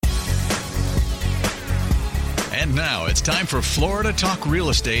And now it's time for Florida Talk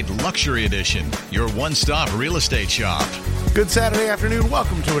Real Estate Luxury Edition, your one-stop real estate shop. Good Saturday afternoon.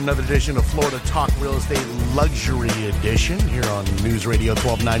 Welcome to another edition of Florida Talk Real Estate Luxury Edition here on News Radio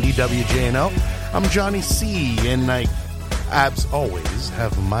 1290 WJNO. I'm Johnny C. And I, as always,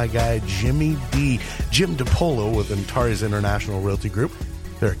 have my guy Jimmy D. Jim DiPolo with Antares International Realty Group.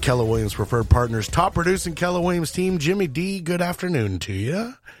 They're Keller Williams Preferred Partners, top producing Keller Williams team. Jimmy D., good afternoon to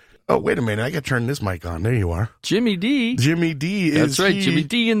you. Oh, wait a minute. I got to turn this mic on. There you are. Jimmy D. Jimmy D. That's right. Jimmy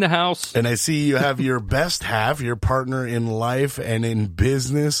D. in the house. And I see you have your best half, your partner in life and in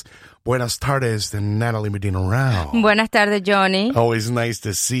business. Buenas tardes, Natalie Medina Rao. Buenas tardes, Johnny. Always nice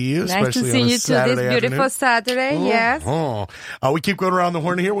to see you, nice especially to see on a you Saturday too this beautiful afternoon. Saturday, yes. We keep going around the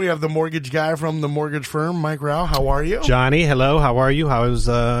horn here. We have the mortgage guy from the mortgage firm, Mike Rao. How are you? Johnny, hello. How are you? How is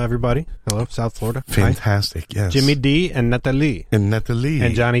everybody? Hello, South Florida. Fantastic, Hi. yes. Jimmy D. and Natalie. And Natalie.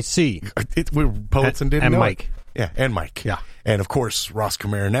 And Johnny C. We're poets and didn't and know Mike. It. Yeah, and Mike. Yeah. And, of course, Ross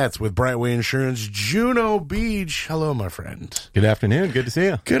Camaronets with Brightway Insurance, Juno Beach. Hello, my friend. Good afternoon. Good to see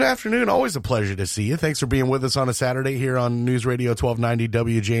you. Good afternoon. Always a pleasure to see you. Thanks for being with us on a Saturday here on News Radio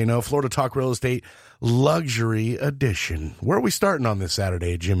 1290 WJNO, Florida Talk Real Estate Luxury Edition. Where are we starting on this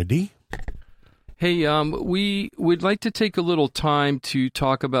Saturday, Jimmy D? Hey, we would like to take a little time to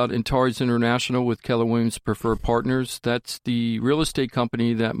talk about Antares International with Keller Williams Preferred Partners. That's the real estate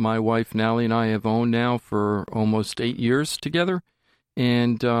company that my wife, Nally, and I have owned now for almost 8 years together.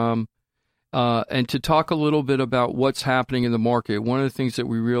 And to talk a little bit about what's happening in the market. One of the things that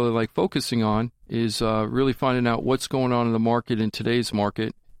we really like focusing on is really finding out what's going on in the market in today's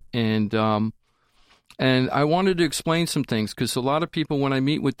market. And I wanted to explain some things because a lot of people, when I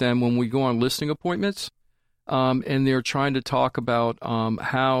meet with them, when we go on listing appointments, and they're trying to talk about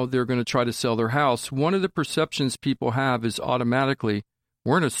how they're going to try to sell their house, one of the perceptions people have is automatically,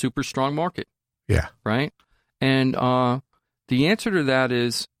 we're in a super strong market. Yeah. Right? And the answer to that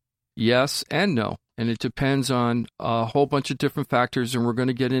is yes and no. And it depends on a whole bunch of different factors, and we're going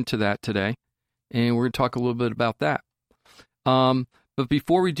to get into that today. And we're going to talk a little bit about that. But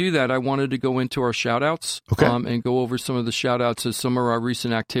before we do that, I wanted to go into our shout-outs and go over some of the shout-outs of some of our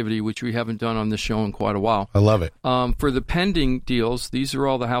recent activity, which we haven't done on this show in quite a while. I love it. For the pending deals, these are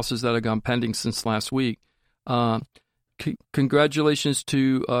all the houses that have gone pending since last week. Congratulations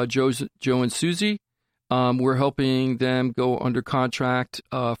to Joe and Susie. We're helping them go under contract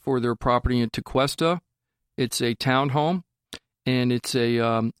for their property in Tequesta. It's a townhome, and it's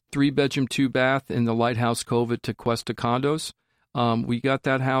a 3-bedroom, 2-bath in the Lighthouse Cove at Tequesta Condos. We got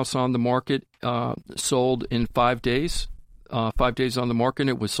that house on the market, sold in 5 days. 5 days on the market,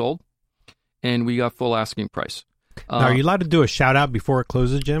 it was sold, and we got full asking price. Now, are you allowed to do a shout-out before it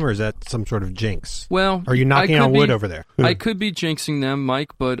closes, Jim, or is that some sort of jinx? Well, are you knocking on wood over there? I could be jinxing them,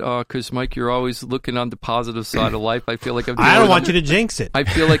 Mike, but because, Mike, you're always looking on the positive side of life. I feel like I don't want you to jinx it. I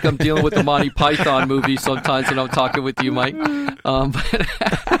feel like I'm dealing with the Monty Python movie sometimes when I'm talking with you, Mike.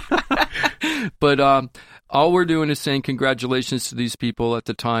 But all we're doing is saying congratulations to these people at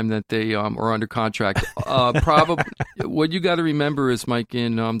the time that they are under contract. Probably, what you got to remember is, Mike,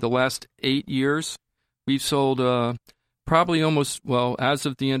 in the last 8 years, we've sold probably almost, well, as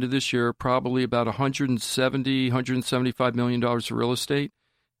of the end of this year, probably about $175 million of real estate.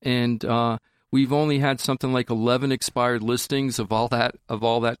 And we've only had something like 11 expired listings of all that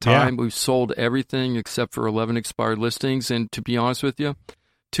time. Yeah. We've sold everything except for 11 expired listings. And to be honest with you,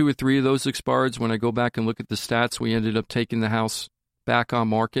 2 or 3 of those expireds, when I go back and look at the stats, we ended up taking the house back on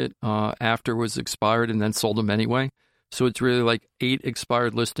market after it was expired and then sold them anyway. So it's really like 8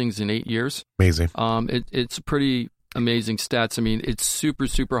 expired listings in 8 years. Amazing. It's pretty amazing stats. I mean, it's super,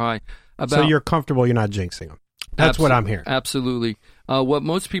 super high. So you're comfortable you're not jinxing them. That's what I'm hearing. Absolutely. What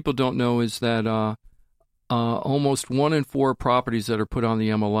most people don't know is that almost 1 in 4 properties that are put on the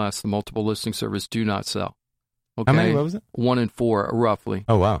MLS, the multiple listing service, do not sell. Okay. How many? What was it? 1 in 4, roughly.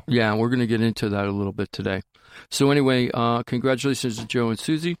 Oh, wow. Yeah, we're going to get into that a little bit today. So anyway, congratulations to Joe and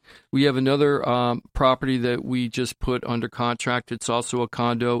Susie. We have another property that we just put under contract. It's also a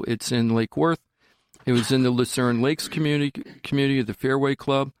condo. It's in Lake Worth. It was in the Lucerne Lakes community of the Fairway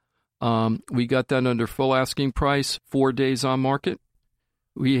Club. We got that under full asking price, 4 days on market.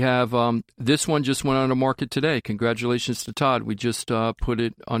 We have this one just went on the market today. Congratulations to Todd. We just put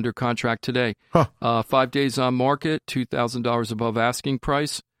it under contract today. 5 days on market, $2,000 above asking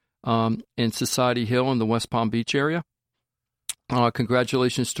price in Society Hill in the West Palm Beach area.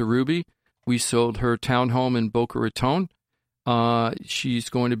 Congratulations to Ruby. We sold her townhome in Boca Raton. She's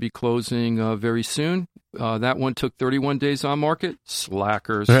going to be closing very soon. That one took 31 days on market.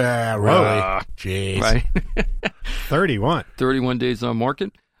 Slackers. Yeah, really? Jeez. Right? 31 days on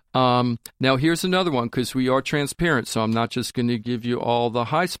market. Now, here's another one, because we are transparent, so I'm not just going to give you all the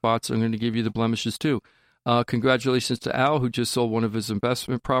high spots. I'm going to give you the blemishes, too. Congratulations to Al, who just sold one of his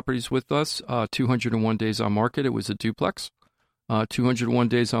investment properties with us, 201 days on market. It was a duplex. 201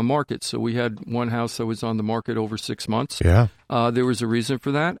 days on market. So we had one house that was on the market over 6 months. Yeah. There was a reason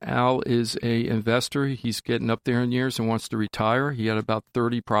for that. Al is a investor. He's getting up there in years and wants to retire. He had about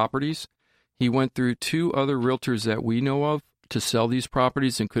 30 properties. He went through 2 other realtors that we know of to sell these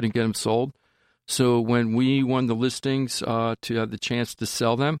properties and couldn't get them sold. So when we won the listings to have the chance to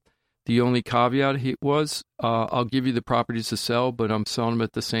sell them, the only caveat was, I'll give you the properties to sell, but I'm selling them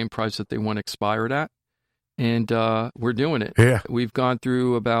at the same price that they went expired at. And we're doing it. Yeah. We've gone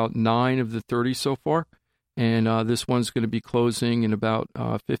through about 9 of the 30 so far, and this one's going to be closing in about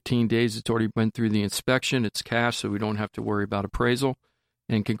 15 days. It's already been through the inspection. It's cash, so we don't have to worry about appraisal.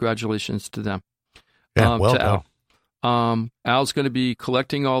 And congratulations to them. Yeah, well to done. Al. Al's going to be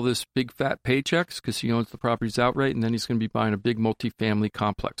collecting all this big fat paychecks because he owns the properties outright, and then he's going to be buying a big multifamily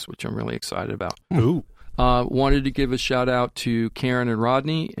complex, which I'm really excited about. Ooh. Wanted to give a shout out to Karen and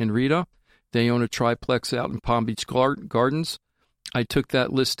Rodney and Rita. They own a triplex out in Palm Beach Gardens. I took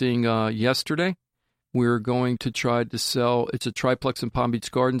that listing yesterday. We're going to try to sell. It's a triplex in Palm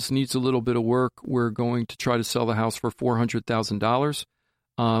Beach Gardens. Needs a little bit of work. We're going to try to sell the house for $400,000.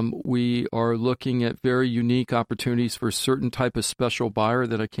 We are looking at very unique opportunities for a certain type of special buyer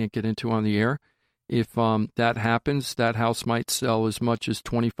that I can't get into on the air. If that happens, that house might sell as much as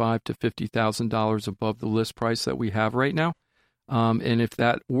 $25,000 to $50,000 above the list price that we have right now. And if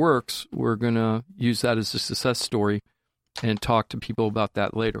that works, we're going to use that as a success story and talk to people about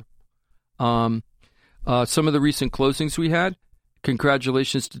that later. Some of the recent closings we had,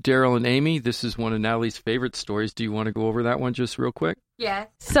 congratulations to Daryl and Amy. This is one of Natalie's favorite stories. Do you want to go over that one just real quick? Yeah.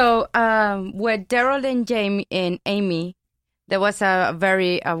 So with Daryl and Jamie and Amy, there was a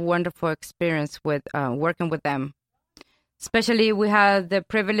very wonderful experience with working with them. Especially we had the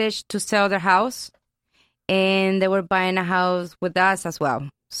privilege to sell their house, and they were buying a house with us as well.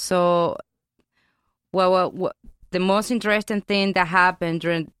 So well, the most interesting thing that happened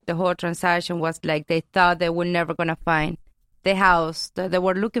during the whole transaction was like they thought they were never going to find the house that they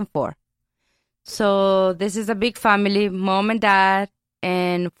were looking for. So this is a big family, mom and dad,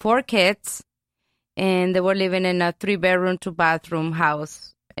 and 4 kids. And they were living in a 3-bedroom, 2-bathroom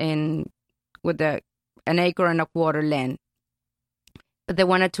house with an 1.25 acre land. But they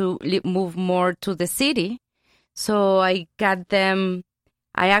wanted to move more to the city. So I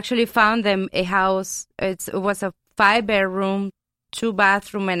actually found them a house. It was a 5-bedroom,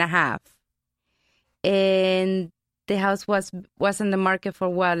 2-bathroom and a half. And the house was in the market for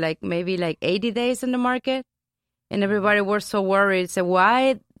what, maybe 80 days in the market? And everybody was so worried. Said,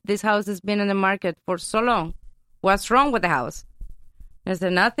 why this house has been in the market for so long? What's wrong with the house? And I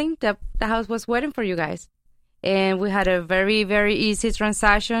said, nothing. The house was waiting for you guys. And we had a very, very easy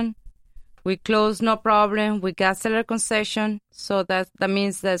transaction. We closed, no problem. We got seller concession. So that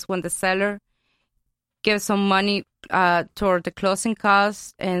means that's when the seller gives some money toward the closing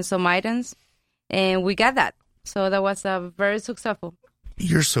costs and some items. And we got that. So that was very successful.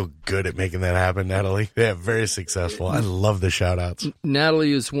 You're so good at making that happen, Natalie. Yeah, very successful. I love the shout-outs.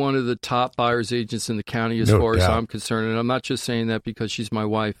 Natalie is one of the top buyer's agents in the county as far as I'm concerned. And I'm not just saying that because she's my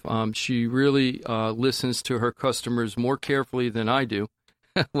wife. She really listens to her customers more carefully than I do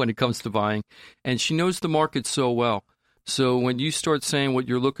when it comes to buying. And she knows the market so well. So when you start saying what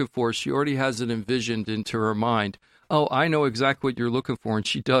you're looking for, she already has it envisioned into her mind. Oh, I know exactly what you're looking for, and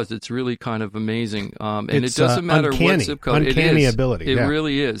she does. It's really kind of amazing. And it doesn't matter uncanny, what zip code. Uncanny ability. It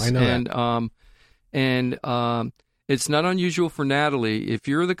really is. I know and it's not unusual for Natalie. If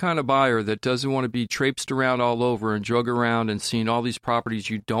you're the kind of buyer that doesn't want to be traipsed around all over and drug around and seeing all these properties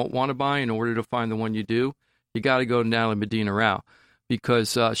you don't want to buy in order to find the one you do, you got to go to Natalie Medina Rao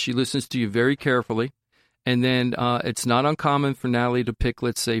because she listens to you very carefully. And then it's not uncommon for Natalie to pick,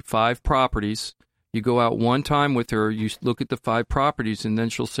 let's say, 5 properties. You go out one time with her, you look at the 5 properties, and then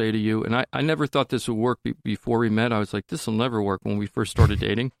she'll say to you, and I never thought this would work before we met. I was like, this will never work when we first started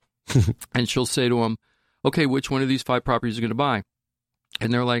dating. And she'll say to him, okay, which one of these 5 properties are you going to buy?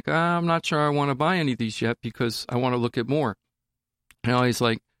 And they're like, I'm not sure I want to buy any of these yet because I want to look at more. And he's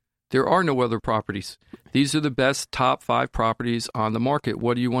like, there are no other properties. These are the best top 5 properties on the market.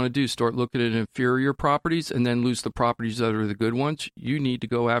 What do you want to do? Start looking at inferior properties and then lose the properties that are the good ones? You need to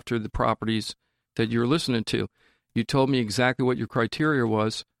go after the properties that you're listening to. You told me exactly what your criteria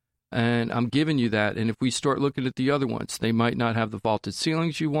was, and I'm giving you that. And if we start looking at the other ones, they might not have the vaulted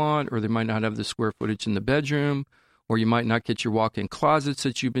ceilings you want, or they might not have the square footage in the bedroom, or you might not get your walk-in closets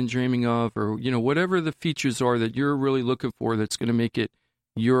that you've been dreaming of, or whatever the features are that you're really looking for that's going to make it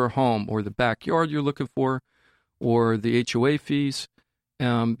your home or the backyard you're looking for, or the HOA fees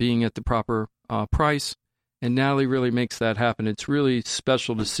being at the proper price. And Natalie really makes that happen. It's really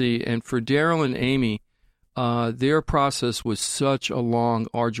special to see. And for Daryl and Amy, their process was such a long,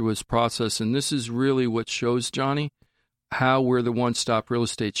 arduous process. And this is really what shows, Johnny, how we're the one-stop real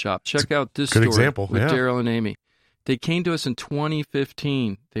estate shop. Check out this story example. with Daryl and Amy. They came to us in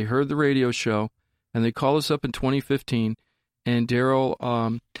 2015. They heard the radio show, and they called us up in 2015. And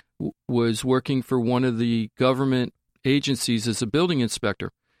Daryl was working for one of the government agencies as a building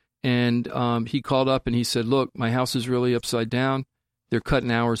inspector. And he called up and he said, look, my house is really upside down. They're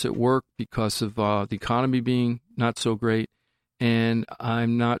cutting hours at work because of the economy being not so great. And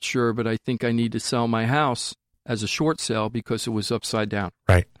I'm not sure, but I think I need to sell my house as a short sale because it was upside down.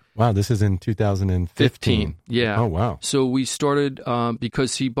 Right. Wow, this is in 2015. Yeah. Oh, wow. So we started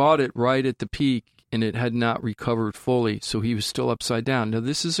because he bought it right at the peak and it had not recovered fully. So he was still upside down. Now,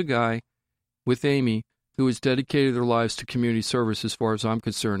 this is a guy with Amy who has dedicated their lives to community service as far as I'm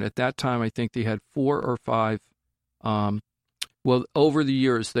concerned. At that time, I think they had 4 or 5. Over the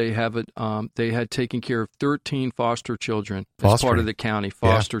years, they had taken care of 13 foster children as part of the county,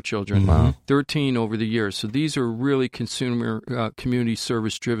 foster children, 13 over the years. So these are really community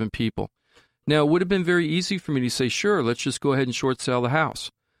service-driven people. Now, it would have been very easy for me to say, sure, let's just go ahead and short sell the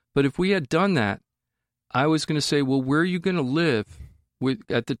house. But if we had done that, I was going to say, well, where are you going to live?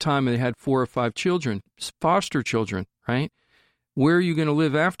 At the time, they had 4 or 5 children, foster children, right? Where are you going to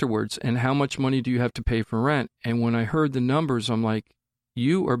live afterwards, and how much money do you have to pay for rent? And when I heard the numbers, I'm like,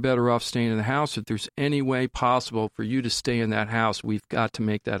 you are better off staying in the house. If there's any way possible for you to stay in that house, we've got to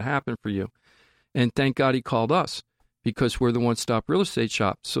make that happen for you. And thank God he called us, because we're the one-stop real estate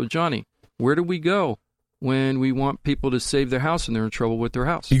shop. So, Johnny, where do we go when we want people to save their house and they're in trouble with their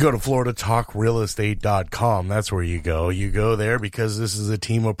house? You go to FloridaTalkRealEstate.com. That's where you go. You go there because this is a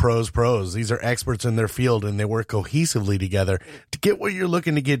team of pros. These are experts in their field, and they work cohesively together to get what you're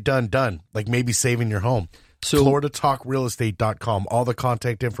looking to get done, like maybe saving your home. So, FloridaTalkRealEstate.com. All the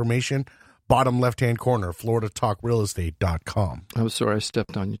contact information, bottom left-hand corner, FloridaTalkRealEstate.com. I'm sorry I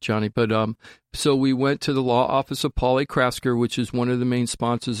stepped on you, Johnny. But so we went to the law office of Paul A. Krasker, which is one of the main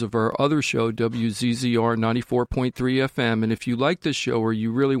sponsors of our other show, WZZR 94.3 FM. And if you like this show or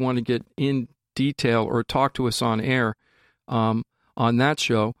you really want to get in detail or talk to us on air on that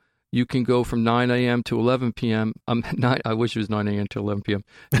show, you can go from 9 a.m. to 11 p.m. I wish it was 9 a.m. to 11 p.m.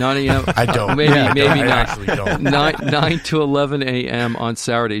 9 a.m. I don't. Maybe I not. actually don't. 9 to 11 a.m. on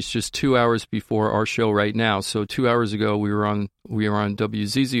Saturdays, just 2 hours before our show right now. So 2 hours ago, we were on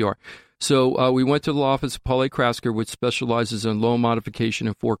WZZR. So we went to the law office of Paul A. Krasker, which specializes in loan modification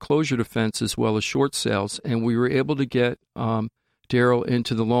and foreclosure defense as well as short sales, and we were able to get Daryl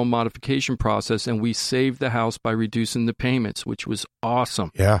into the loan modification process, and we saved the house by reducing the payments, which was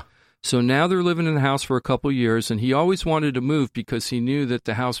awesome. Yeah. So now they're living in the house for a couple of years, and he always wanted to move because he knew that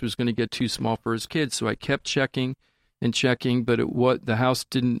the house was going to get too small for his kids. So I kept checking, but the house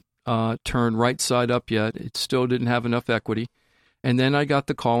didn't turn right side up yet. It still didn't have enough equity. And then I got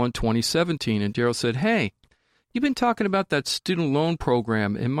the call in 2017, and Daryl said, hey, you've been talking about that student loan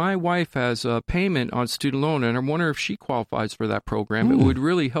program, and my wife has a payment on student loan, and I wonder if she qualifies for that program. It would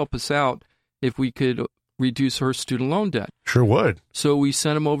really help us out if we could reduce her student loan debt. Sure would. So we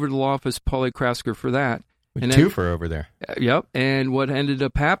sent him over to the law office, Paul A. Krasker, for that. And twofer over there. Yep. And what ended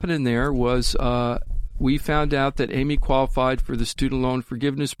up happening there was we found out that Amy qualified for the student loan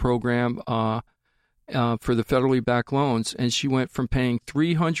forgiveness program for the federally backed loans, and she went from paying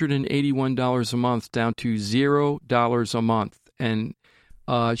 $381 a month down to $0 a month. And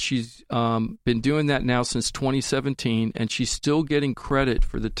she's been doing that now since 2017, and she's still getting credit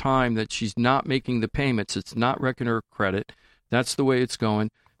for the time that she's not making the payments. It's not wrecking her credit. That's the way it's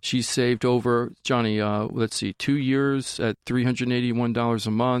going. She's saved over, Johnny, 2 years at $381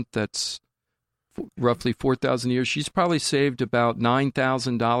 a month. That's roughly 4,000 years. She's probably saved about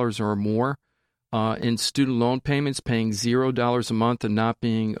 $9,000 or more in student loan payments, paying $0 a month and not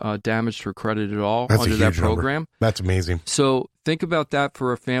being damaged for credit at all. That's under a that huge program. Number. That's amazing. So think about that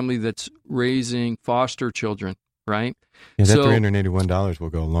for a family that's raising foster children, right? Yeah, that $381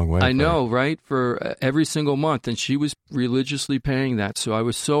 will go a long way. I know, right? For every single month. And she was religiously paying that. So I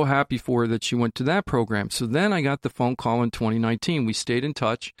was so happy for her that she went to that program. So then I got the phone call in 2019. We stayed in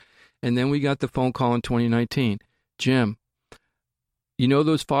touch. And then we got the phone call in 2019. Jim, you know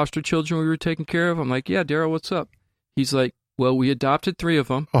those foster children we were taking care of? I'm like, yeah, Daryl, what's up? He's like, well, we adopted 3 of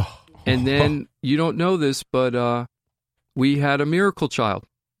them. And then you don't know this, but we had a miracle child.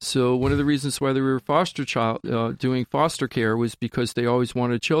 So one of the reasons why they were doing foster care was because they always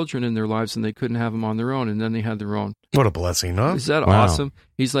wanted children in their lives and they couldn't have them on their own, and then they had their own. What a blessing, huh? Is that Wow. awesome?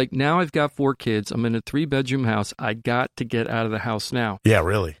 He's like, now I've got 4 kids. I'm in a 3-bedroom house. I got to get out of the house now. Yeah,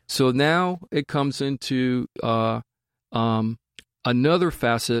 really. So now it comes into another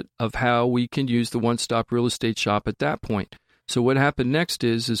facet of how we can use the one-stop real estate shop at that point. So what happened next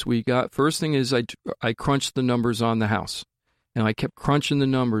is we got, first thing is I crunched the numbers on the house. And I kept crunching the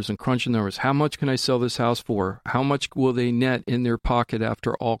numbers and crunching numbers. How much can I sell this house for? How much will they net in their pocket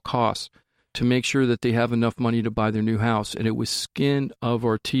after all costs to make sure that they have enough money to buy their new house? And it was skin of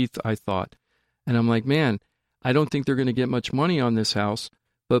our teeth, I thought. And I'm like, man, I don't think they're going to get much money on this house.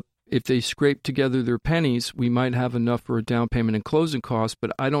 But if they scrape together their pennies, we might have enough for a down payment and closing costs.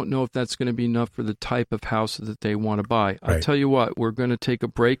 But I don't know if that's going to be enough for the type of house that they want to buy. Right. I'll tell you what, we're going to take a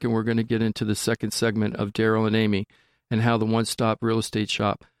break and we're going to get into the second segment of Daryl and Amy and how the one-stop real estate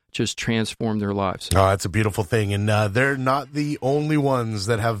shop just transformed their lives. Oh, that's a beautiful thing. And they're not the only ones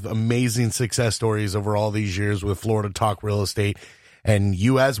that have amazing success stories over all these years with Florida Talk Real Estate, and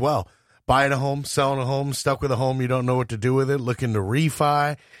you as well. Buying a home, selling a home, stuck with a home, you don't know what to do with it, looking to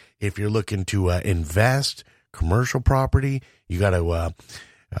refi. If you're looking to invest, commercial property, you got to...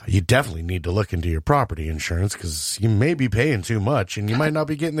 you definitely need to look into your property insurance because you may be paying too much and you might not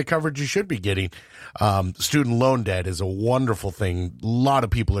be getting the coverage you should be getting. Student loan debt is a wonderful thing. A lot of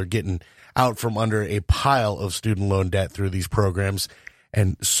people are getting out from under a pile of student loan debt through these programs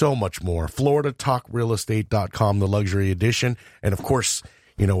and so much more. FloridaTalkRealEstate.com, the luxury edition. And of course,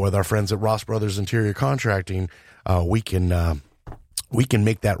 you know, with our friends at Ross Brothers Interior Contracting, we can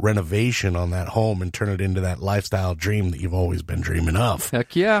make that renovation on that home and turn it into that lifestyle dream that you've always been dreaming of.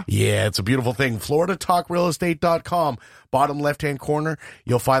 Heck yeah. Yeah, it's a beautiful thing. FloridaTalkRealEstate.com. Bottom left-hand corner,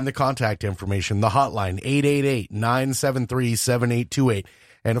 you'll find the contact information, the hotline, 888-973-7828.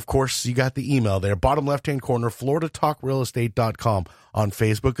 And, of course, you got the email there. Bottom left-hand corner, FloridaTalkRealEstate.com. On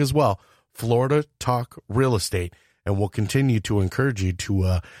Facebook as well, Florida Talk Real Estate. And we'll continue to encourage you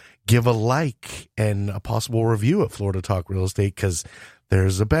to give a like and a possible review at Florida Talk Real Estate because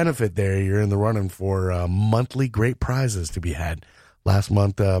there's a benefit there. You're in the running for monthly great prizes to be had. Last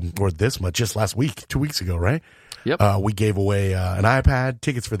month, or this month, just last week, 2 weeks ago, right? Yep. We gave away an iPad,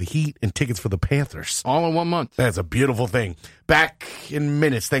 tickets for the Heat, and tickets for the Panthers. All in 1 month. That's a beautiful thing. Back in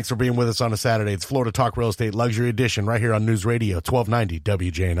minutes. Thanks for being with us on a Saturday. It's Florida Talk Real Estate Luxury Edition right here on News Radio 1290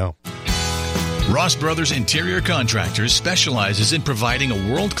 WJNO. Ross Brothers Interior Contractors specializes in providing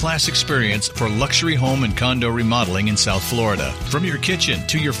a world-class experience for luxury home and condo remodeling in South Florida. From your kitchen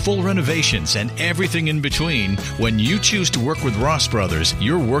to your full renovations and everything in between, when you choose to work with Ross Brothers,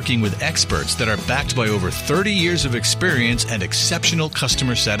 you're working with experts that are backed by over 30 years of experience and exceptional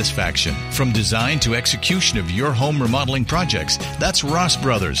customer satisfaction. From design to execution of your home remodeling projects, that's Ross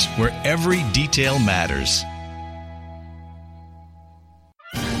Brothers, where every detail matters.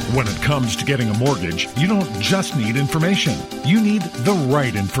 When it comes to getting a mortgage, you don't just need information. You need the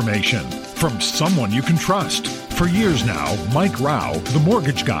right information from someone you can trust. For years now, Mike Rao, the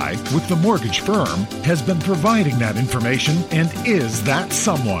mortgage guy with the mortgage firm, has been providing that information and is that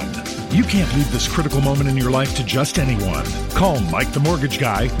someone. You can't leave this critical moment in your life to just anyone. Call Mike the mortgage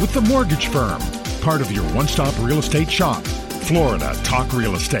guy with the mortgage firm, part of your one-stop real estate shop. Florida Talk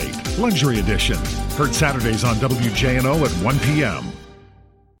Real Estate, Luxury Edition. Heard Saturdays on WJNO at 1 p.m.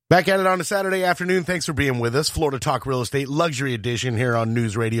 Back at it on a Saturday afternoon. Thanks for being with us. Florida Talk Real Estate Luxury Edition here on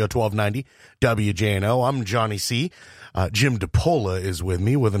News Radio 1290 WJNO. I'm Johnny C. Jim DePola is with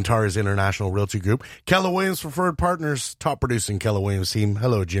me with Antares International Realty Group. Keller Williams Preferred Partners, top producing Keller Williams team.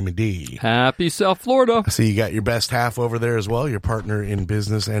 Hello, Jimmy D. Happy South Florida. I see you got your best half over there as well, your partner in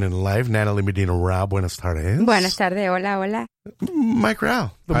business and in life, Natalie Medina Rao. Buenas tardes. Buenas tardes. Hola, hola. Mike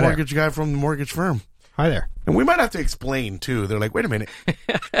Rao, the Hi mortgage guy from the mortgage firm. Hi there. And we might have to explain, too. They're like, wait a minute.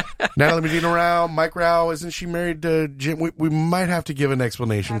 Natalie Medina Rao, Mike Rao, isn't she married to Jim? We might have to give an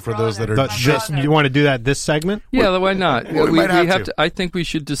explanation for those that are just... You want to do that this segment? Yeah, why not? We might have to. I think we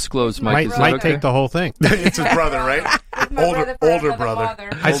should disclose Mike. Might take the whole thing. It's his brother, right? older brother.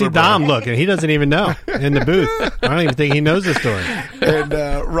 I see Dom look, and he doesn't even know in the booth. I don't even think he knows the story. And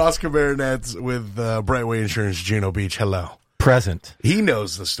Ross Cabarinets with Brightway Insurance, Juno Beach. Hello. Present. He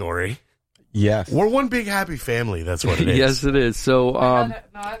knows the story. Yes. We're one big happy family. That's what it is. Yes, it is. So, My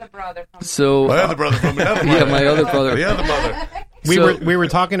other brother from My other brother from another yeah, mother. my other brother. The other mother. We were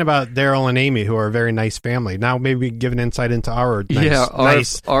talking about Daryl and Amy, who are a very nice family. Now maybe give an insight into our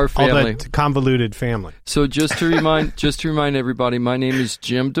nice, our family, all that convoluted family. So just to remind everybody, my name is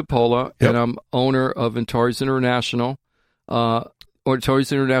Jim DePola, and I'm owner of Antares International,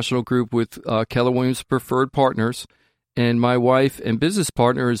 Antares International Group with Keller Williams Preferred Partners. and my wife and business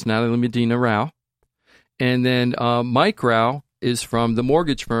partner is Natalie Medina Rao. And then Mike Rao is from the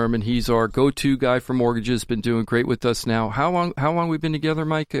mortgage firm, and he's our go-to guy for mortgages. Been doing great with us now. How long we've been together,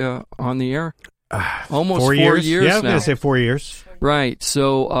 Mike, on the air? Almost 4 years. Yeah, I was now. going to say 4 years. Right.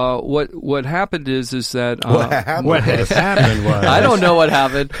 So what happened is that what happened was I don't know what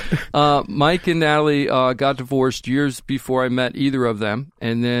happened. Mike and Natalie got divorced years before I met either of them,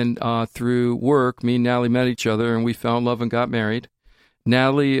 and then through work, me and Natalie met each other, and we fell in love and got married.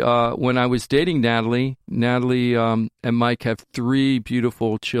 Natalie, when I was dating Natalie and Mike have 3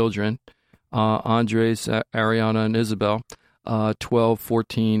 beautiful children, Andres, Ariana, and Isabel, 12,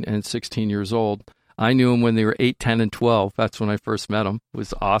 14, and 16 years old. I knew them when they were 8, 10, and 12. That's when I first met them. It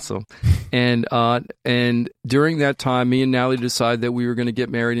was awesome. And during that time, me and Natalie decided that we were going to get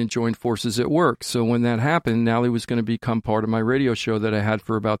married and join forces at work. So when that happened, Natalie was going to become part of my radio show that I had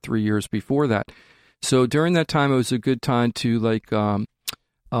for about 3 years before that. So during that time, it was a good time to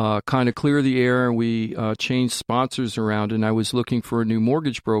kind of clear the air, and we changed sponsors around, and I was looking for a new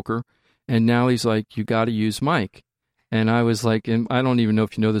mortgage broker, and Natalie's like, you got to use Mike. And I was like, and I don't even know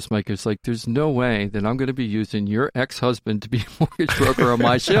if you know this, Mike, it's like, there's no way that I'm going to be using your ex-husband to be a mortgage broker on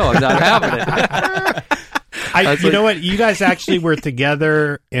my show. I'm not having it. You know what? You guys actually were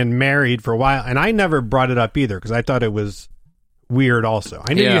together and married for a while, and I never brought it up either because I thought it was weird also.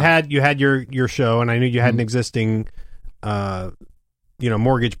 I knew you had your show, and I knew you had an existing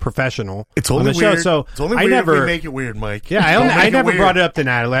mortgage professional. It's only on the weird. Show, so it's only weird if we make it weird, Mike. Yeah, I never brought it up to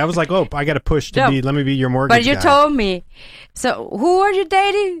Natalie. I was like, oh, I got to push to let me be your mortgage But you guy. told me. So who are you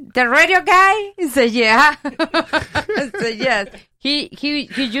dating? The radio guy? He said, yeah. I said, yes. He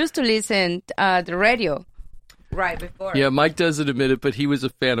used to listen to the radio. Right before. Yeah, Mike doesn't admit it, but he was a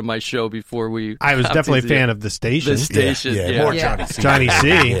fan of my show before we. I was definitely a fan of the station. The station, more Johnny C. Johnny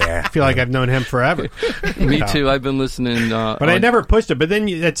C. I feel like I've known him forever. Me too. I've been listening. But I never pushed it. But then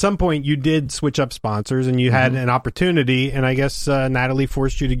at some point you did switch up sponsors, and you had an opportunity, and I guess Natalie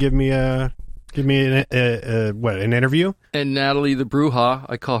forced you to give me an interview? And Natalie the Bruja,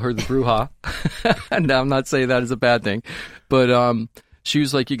 I call her the Bruja. And I'm not saying that as a bad thing, but she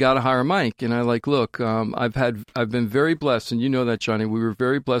was like, you got to hire Mike. And I like, look, I've been very blessed. And you know that, Johnny, we were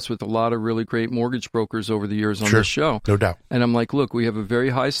very blessed with a lot of really great mortgage brokers over the years on this show. No doubt. And I'm like, look, we have a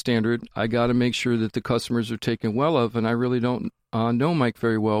very high standard. I got to make sure that the customers are taken well of. And I really don't know Mike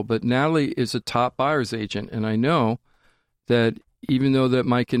very well, but Natalie is a top buyer's agent. And I know that even though that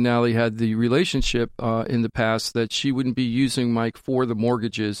Mike and Natalie had the relationship in the past, that she wouldn't be using Mike for the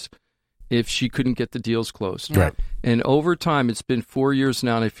mortgages if she couldn't get the deals closed. Right. And over time, it's been 4 years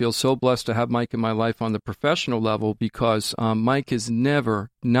now, and I feel so blessed to have Mike in my life on the professional level because Mike has never,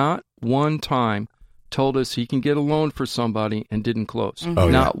 not one time, told us he can get a loan for somebody and didn't close. Oh,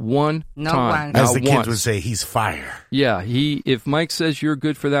 not one time. As the kids kids would say, he's fire. Yeah. If Mike says you're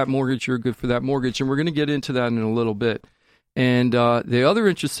good for that mortgage, you're good for that mortgage. And we're going to get into that in a little bit. And the other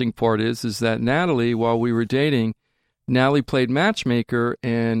interesting part is that Natalie, while we were dating, Natalie played matchmaker,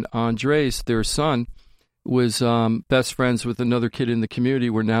 and Andres, their son, was best friends with another kid in the community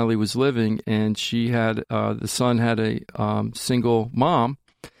where Natalie was living, and she had the son had a single mom,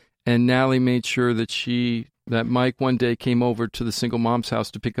 and Natalie made sure that Mike one day came over to the single mom's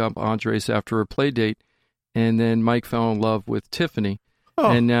house to pick up Andres after a play date, and then Mike fell in love with Tiffany. Oh.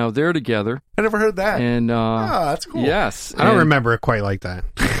 And now they're together. I never heard that. And that's cool. Yes, I don't remember it quite like that.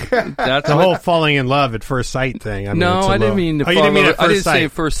 That's the whole falling in love at first sight thing. I didn't mean I didn't say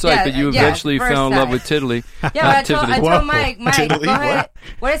first sight, but you eventually fell in love with Tiddly. Yeah, but I told Mike, go ahead.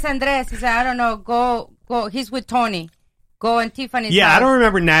 Where is Andres? He said, I don't know. Go. He's with Tony. Go and Tiffany's house. I don't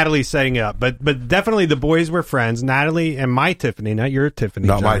remember Natalie setting it up, but definitely the boys were friends. Natalie and my Tiffany, not your Tiffany.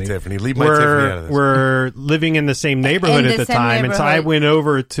 Not Johnny, my Tiffany. Leave my Tiffany out of this. Were living in the same neighborhood at the time, and so I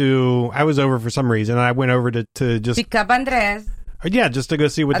was over for some reason, and I went over to just pick up Andres. Yeah, just to go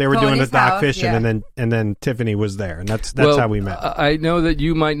see what they were doing at Doc Fishing, and then Tiffany was there, and that's how we met. I know that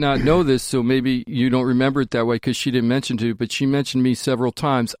you might not know this, so maybe you don't remember it that way because she didn't mention to you, but she mentioned me several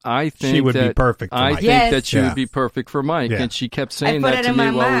times. I think she would be perfect. I think that she would be perfect for Mike, and she kept saying that to me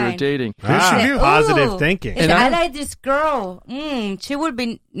while we were dating. Positive thinking. And I like this girl. She would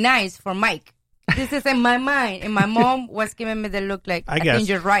be nice for Mike. This is in my mind, and my mom was giving me the look like, I think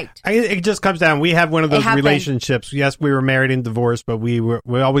you're right. It just comes down. We have one of those relationships. Yes, we were married and divorced, but we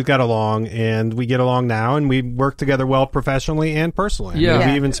always got along, and we get along now, and we work together well professionally and personally.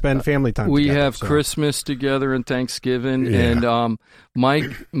 We even spend family time we together. We have Christmas together and Thanksgiving, and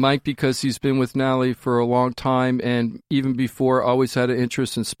Mike, because he's been with Natalie for a long time, and even before, always had an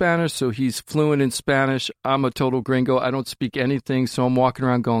interest in Spanish, so he's fluent in Spanish. I'm a total gringo. I don't speak anything, so I'm walking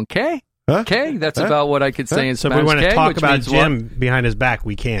around going, ¿qué? Huh? K. That's about what I could say in Spanish. So if we want to K, talk about Jim what? Behind his back,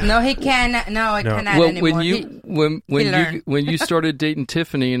 we can. No, he cannot. No, I cannot anymore. When you started dating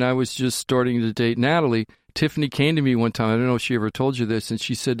Tiffany and I was just starting to date Natalie, Tiffany came to me one time. I don't know if she ever told you this, and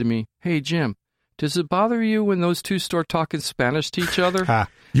she said to me, "Hey, Jim, does it bother you when those two start talking Spanish to each other?"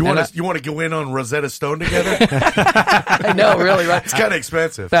 You want to go in on Rosetta Stone together? I know, really, right? It's kind of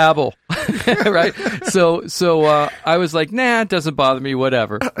expensive. Babble, right? So I was like, nah, it doesn't bother me,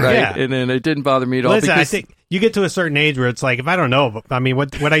 whatever, right? Yeah. And then it didn't bother me at all. Listen, I think you get to a certain age where it's like, if I don't know, I mean,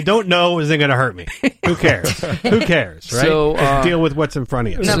 what I don't know isn't going to hurt me. Who cares? Who cares, right? So deal with what's in front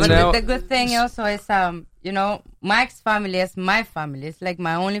of you. No, but now, the good thing also is, Mike's family is my family. It's like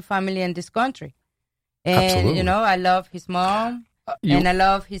my only family in this country. And, absolutely. I love his mom. And I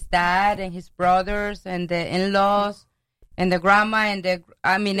love his dad and his brothers and the in-laws and the grandma and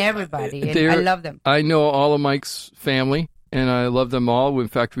everybody. And I love them. I know all of Mike's family, and I love them all. In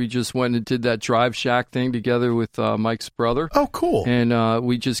fact, we just went and did that Drive Shack thing together with Mike's brother. Oh, cool. And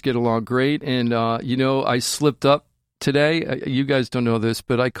we just get along great. And, I slipped up today. You guys don't know this,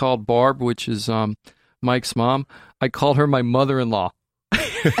 but I called Barb, which is Mike's mom. I called her my mother-in-law.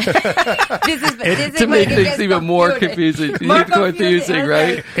 To make things even more confusing. More confusing,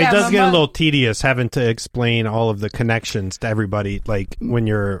 right? It does get a little tedious having to explain all of the connections to everybody, like when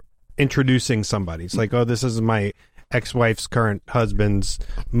you're introducing somebody. It's like, oh, this is my ex-wife's current husband's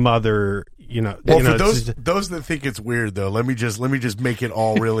mother. For those that think it's weird, though, let me just make it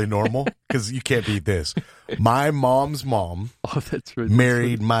all really normal, because you can't beat this. My mom's mom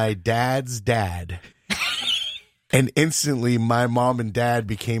married my dad's dad. And instantly, my mom and dad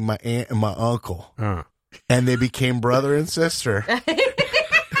became my aunt and my uncle. And they became brother and sister.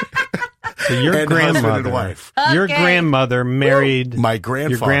 So your grandmother married my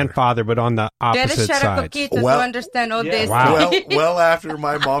grandfather. Your grandfather, but on the opposite side. To understand all this. Wow. Well, after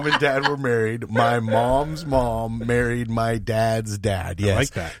my mom and dad were married, my mom's mom married my dad's dad. Yes. I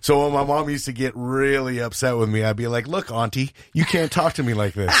like that. So when my mom used to get really upset with me, I'd be like, "Look, Auntie, you can't talk to me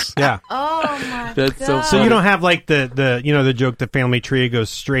like this." Yeah. Oh my God. So you don't have like the joke, the family tree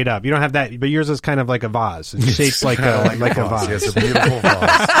goes straight up. You don't have that, but yours is kind of like a vase. It's shaped like a vase. Yes, a beautiful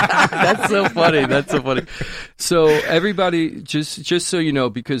vase. That's so funny. That's so funny. So everybody, just so you know,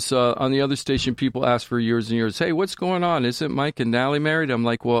 because on the other station, people ask for years and years, hey, what's going on? Isn't Mike and Natalie married? I'm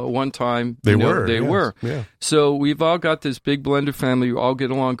like, well, at one time, they were. Yeah. So we've all got this big blended family. We all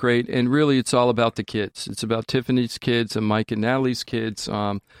get along great. And really, it's all about the kids. It's about Tiffany's kids and Mike and Natalie's kids.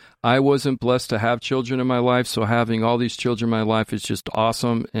 I wasn't blessed to have children in my life, so having all these children in my life is just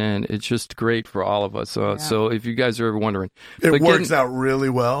awesome, and it's just great for all of us. So if you guys are ever wondering. It works out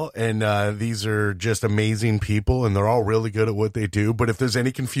really well, and these are just amazing people, and they're all really good at what they do. But if there's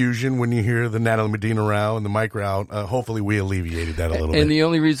any confusion when you hear the Natalie Medina Rao and the Mike Rao, hopefully we alleviated that a little bit. And the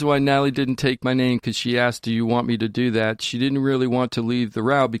only reason why Natalie didn't take my name, because she asked, do you want me to do that? She didn't really want to leave the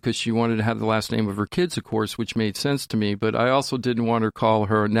Rao because she wanted to have the last name of her kids, of course, which made sense to me. But I also didn't want her to call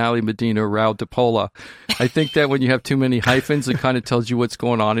her Natalie Medina Rao DePola. I think that when you have too many hyphens, it kind of tells you what's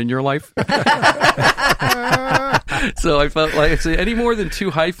going on in your life. So I felt like I said, any more than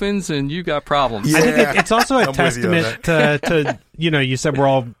 2 hyphens and you got problems. Yeah. I think it's also a testament to you said we're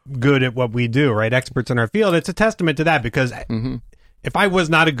all good at what we do, right? Experts in our field. It's a testament to that, because if I was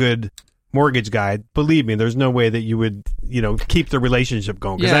not a good mortgage guy, believe me, there's no way that you would, keep the relationship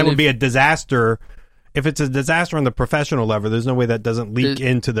going, because that would be a disaster. If it's a disaster on the professional level, there's no way that doesn't leak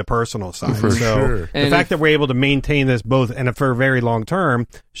into the personal side. For sure. The fact that we're able to maintain this both and for a very long term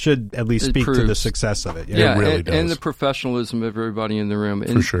should at least speak to the success of it. Yeah, it really does. And the professionalism of everybody in the room.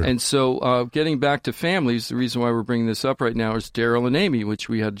 And, for sure. And so getting back to families, the reason why we're bringing this up right now is Daryl and Amy, which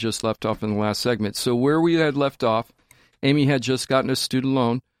we had just left off in the last segment. So where we had left off, Amy had just gotten a student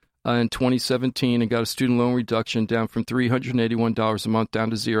loan in 2017 and got a student loan reduction down from $381 a month down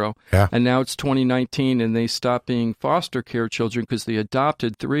to $0. Yeah. And now it's 2019 and they stopped being foster care children because they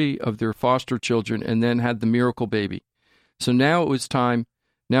adopted 3 of their foster children and then had the miracle baby. So now it was time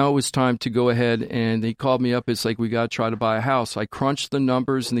to go ahead, and they called me up. It's like, we got to try to buy a house. I crunched the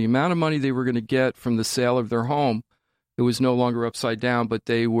numbers, and the amount of money they were going to get from the sale of their home, it was no longer upside down, but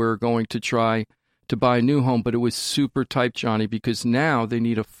they were going to try to buy a new home, but it was super tight, Johnny, because now they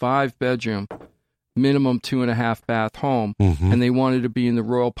need a 5-bedroom, minimum 2.5 bath home, and they wanted to be in the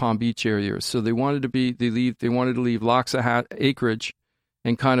Royal Palm Beach area. So they wanted to leave Loxahatchee acreage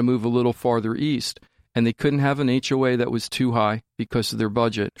and kind of move a little farther east. And they couldn't have an HOA that was too high because of their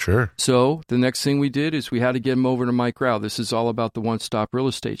budget. Sure. So the next thing we did is we had to get them over to Mike Rao. This is all about the one-stop real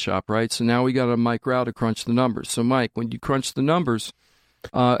estate shop, right? So now we got a Mike Rao to crunch the numbers. So Mike, when you crunch the numbers,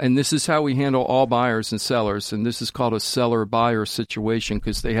 and this is how we handle all buyers and sellers, and this is called a seller-buyer situation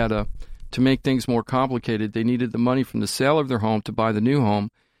because they had a to make things more complicated, they needed the money from the sale of their home to buy the new home,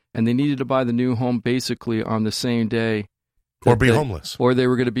 and they needed to buy the new home basically on the same day. Or be homeless. Or they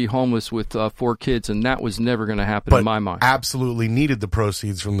were going to be homeless with 4 kids, and that was never going to happen in my mind. Absolutely needed the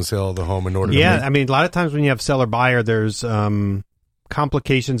proceeds from the sale of the home in order to I mean, a lot of times when you have seller-buyer, there's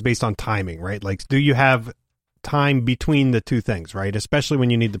complications based on timing, right? Like, do you have time between the two things, right? Especially when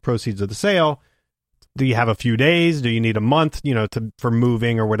you need the proceeds of the sale. Do you have a few days? Do you need a month, for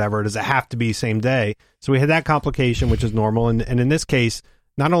moving or whatever? Does it have to be same day? So we had that complication, which is normal. And in this case,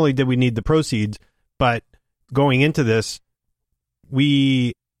 not only did we need the proceeds, but going into this,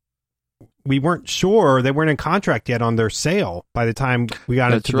 we weren't sure, they weren't in contract yet on their sale by the time we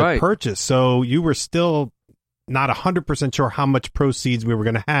got into the purchase. So you were still not 100% sure how much proceeds we were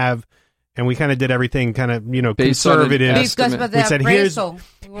going to have. And we kind of did everything kind of, conservative. We said, here's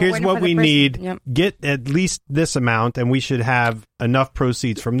what we need. Yep. Get at least this amount, and we should have enough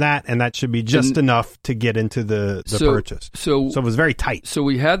proceeds from that, and that should be just enough to get into the purchase. So it was very tight. So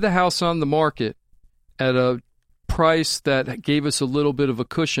we had the house on the market at a price that gave us a little bit of a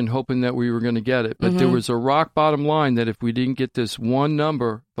cushion, hoping that we were going to get it. But there was a rock bottom line that if we didn't get this one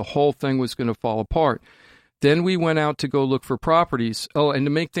number, the whole thing was going to fall apart. Then we went out to go look for properties. Oh, and to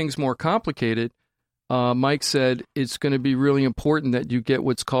make things more complicated, Mike said it's going to be really important that you get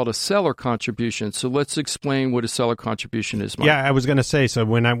what's called a seller contribution. So let's explain what a seller contribution is, Mike. Yeah, I was going to say, so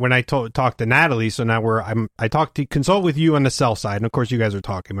when I talked to Natalie, so now I consult with you on the sell side, and of course you guys are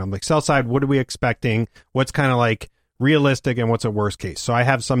talking. I'm like, sell side, what are we expecting? What's kind of like realistic and what's a worst case? So I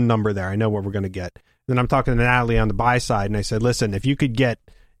have some number there. I know what we're going to get. Then I'm talking to Natalie on the buy side, and I said, listen, if you could get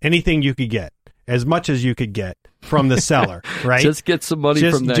anything you could get, as much as you could get from the seller, right? Just get some money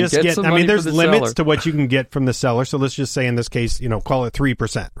from them. There's limits to what you can get from the seller. So let's just say in this case, call it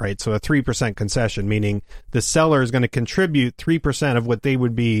 3%, right? So a 3% concession, meaning the seller is going to contribute 3% of what they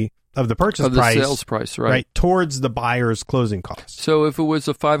would be of the purchase price, the sales price, right, towards the buyer's closing costs. So if it was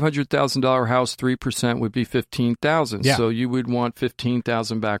a $500,000 house, 3% would be $15,000. Yeah. So you would want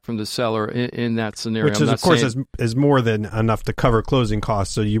 $15,000 back from the seller in that scenario. Which is, of course, is more than enough to cover closing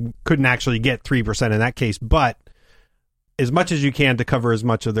costs. So you couldn't actually get 3% in that case, but as much as you can to cover as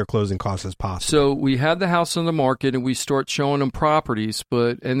much of their closing costs as possible. So we had the house on the market, and we start showing them properties,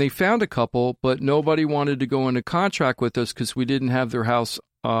 and they found a couple, but nobody wanted to go into contract with us because we didn't have their house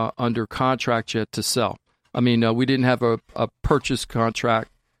under contract yet to sell. I mean, we didn't have a purchase contract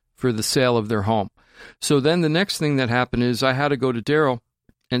for the sale of their home. So then the next thing that happened is I had to go to Daryl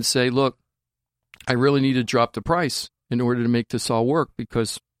and say, look, I really need to drop the price in order to make this all work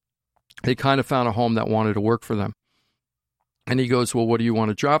because they kind of found a home that wanted to work for them. And he goes, well, what do you want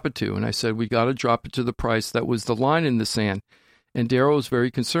to drop it to? And I said, we got to drop it to the price that was the line in the sand. And Daryl was very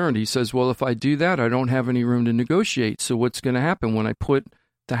concerned. He says, well, if I do that, I don't have any room to negotiate. So what's going to happen when I put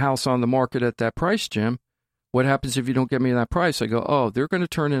the house on the market at that price, Jim? What happens if you don't get me that price? I go, oh, they're going to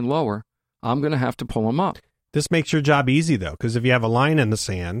turn in lower. I'm going to have to pull them up. This makes your job easy, though, because if you have a line in the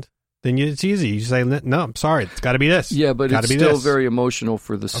sand, then it's easy. You say, no, I'm sorry, it's got to be this. Yeah, but it's still very emotional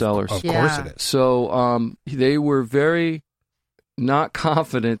for the sellers. Of course it is. So they were very not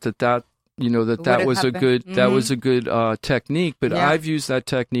confident that was a good was a good technique. But I've used that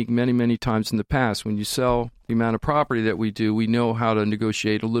technique many, many times in the past. When you sell the amount of property that we do, we know how to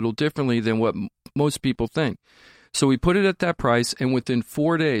negotiate a little differently than what most people think. So we put it at that price, and within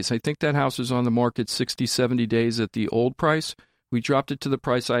 4 days, I think that house was on the market 60, 70 days at the old price. We dropped it to the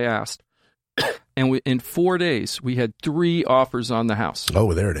price I asked. And in 4 days, we had 3 offers on the house.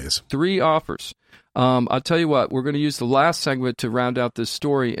 Oh, there it is. 3 offers. I'll tell you what, we're going to use the last segment to round out this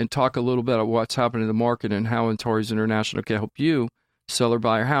story and talk a little bit about what's happening in the market and how Antares International can help you sell or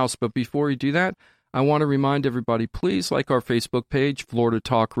buy your house. But before we do that, I want to remind everybody, please like our Facebook page, Florida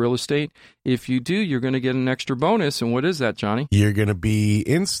Talk Real Estate. If you do, you're going to get an extra bonus. And what is that, Johnny? You're going to be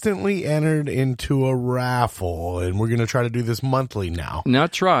instantly entered into a raffle, and we're going to try to do this monthly now.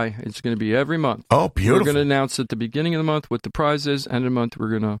 Not try. It's going to be every month. Oh, beautiful. We're going to announce at the beginning of the month what the prize is, end of the month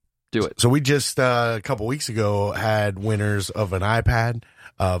we're going to do it. So we just, a couple weeks ago, had winners of an iPad,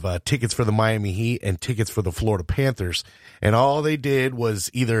 of tickets for the Miami Heat, and tickets for the Florida Panthers. And all they did was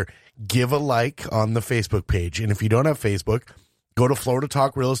either give a like on the Facebook page. And if you don't have Facebook, go to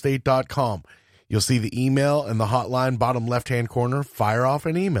FloridaTalkRealEstate.com. You'll see the email and the hotline bottom left-hand corner. Fire off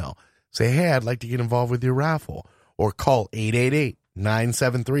an email. Say, hey, I'd like to get involved with your raffle. Or call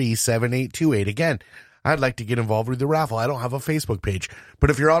 888-973-7828. Again, I'd like to get involved with the raffle. I don't have a Facebook page. But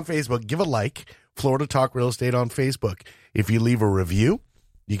if you're on Facebook, give a like. Florida Talk Real Estate on Facebook. If you leave a review,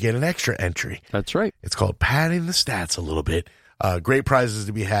 you get an extra entry. That's right. It's called padding the stats a little bit. Great prizes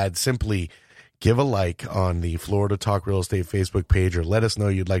to be had. Simply give a like on the Florida Talk Real Estate Facebook page, or let us know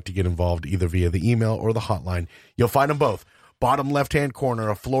you'd like to get involved either via the email or the hotline. You'll find them both. Bottom left-hand corner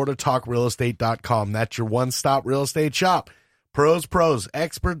of FloridaTalkRealEstate.com. That's your one-stop real estate shop. Pros,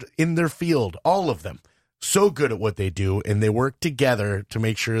 expert in their field, all of them. So good at what they do, and they work together to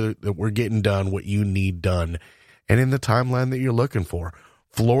make sure that we're getting done what you need done and in the timeline that you're looking for.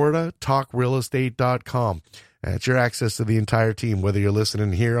 FloridaTalkRealEstate.com. That's your access to the entire team, whether you're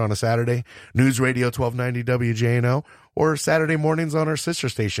listening here on a Saturday, News Radio 1290 WJNO, or Saturday mornings on our sister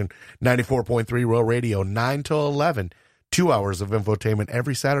station, 94.3 Real Radio, 9 till 11. 2 hours of infotainment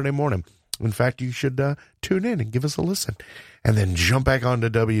every Saturday morning. In fact, you should tune in and give us a listen. And then jump back onto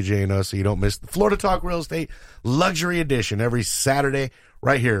WJNO so you don't miss the Florida Talk Real Estate Luxury Edition every Saturday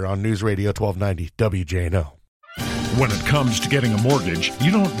right here on News Radio 1290 WJNO. When it comes to getting a mortgage,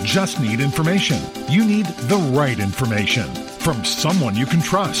 you don't just need information. You need the right information from someone you can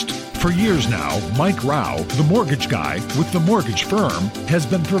trust. For years now, Mike Rao, the mortgage guy with the mortgage firm, has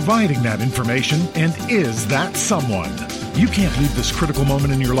been providing that information and is that someone. You can't leave this critical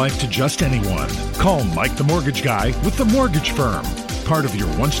moment in your life to just anyone. Call Mike the mortgage guy with the mortgage firm, part of your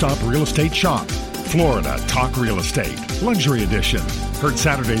one-stop real estate shop. Florida Talk Real Estate, Luxury Edition. Heard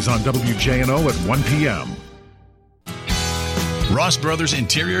Saturdays on WJNO at 1 p.m. Ross Brothers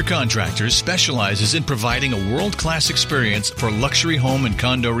Interior Contractors specializes in providing a world-class experience for luxury home and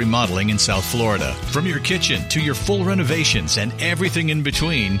condo remodeling in South Florida. From your kitchen to your full renovations and everything in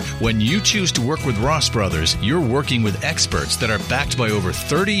between, when you choose to work with Ross Brothers, you're working with experts that are backed by over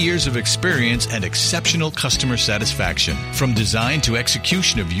 30 years of experience and exceptional customer satisfaction. From design to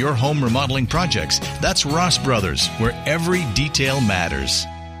execution of your home remodeling projects, that's Ross Brothers, where every detail matters.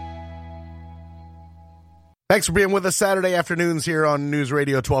 Thanks for being with us Saturday afternoons here on News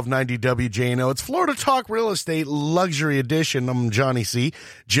Radio 1290 WJNO. It's Florida Talk Real Estate Luxury Edition. I'm Johnny C.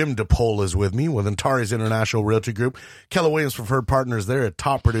 Jim DePaul is with me with Antares International Realty Group. Keller Williams Preferred Partners there at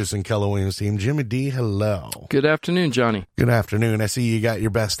top producing Keller Williams team. Jimmy D, hello. Good afternoon, Johnny. Good afternoon. I see you got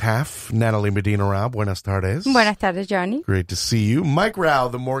your best half, Natalie Medina Rao. Buenas tardes. Buenas tardes, Johnny. Great to see you. Mike Rao,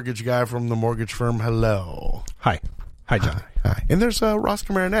 the mortgage guy from the mortgage firm. Hello. Hi, John. Hi. And there's Ross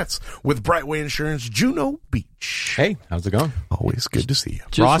Camaronets with Brightway Insurance, Juno Beach. Hey, how's it going? Always good to see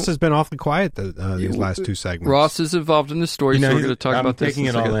you. Ross has been awfully quiet these last two segments. Ross is involved in the story, so we're going to talk about this. I'm taking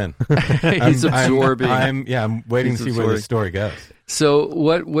it all in. He's absorbing. I'm waiting to see where the story goes. So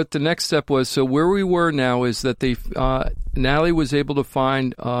what the next step was, so where we were now is that Natalie was able to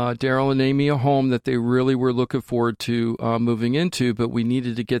find Daryl and Amy a home that they really were looking forward to moving into, but we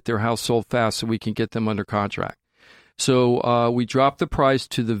needed to get their house sold fast so we can get them under contract. So we dropped the price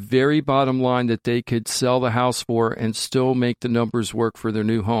to the very bottom line that they could sell the house for and still make the numbers work for their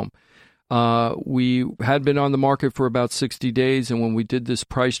new home. We had been on the market for about 60 days, and when we did this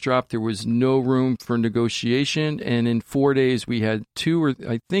price drop, there was no room for negotiation. And in 4 days, we had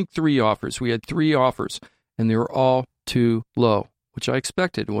 3 offers. We had 3 offers, and they were all too low, which I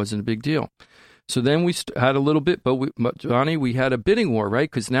expected. It wasn't a big deal. So then we had a little bit, but Johnny, we had a bidding war, right?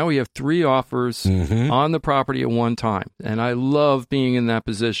 Because now we have 3 offers on the property at one time. And I love being in that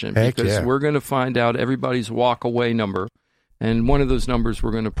position because we're going to find out everybody's walk-away number. And one of those numbers,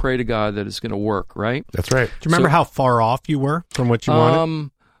 we're going to pray to God that it's going to work, right? That's right. Do you remember how far off you were from what you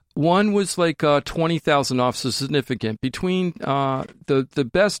wanted? One was like 20,000 off, so significant. Between the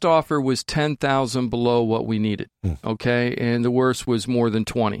best offer was 10,000 below what we needed, okay? And the worst was more than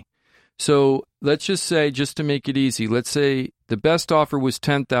 20. So let's just say, just to make it easy, let's say the best offer was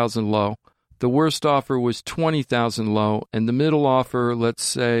 10,000 low, the worst offer was 20,000 low, and the middle offer, let's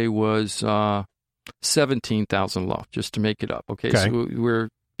say, was 17,000 low, just to make it up. Okay, so we're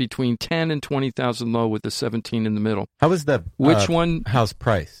between 10 and 20,000 low with the 17 in the middle. How was the house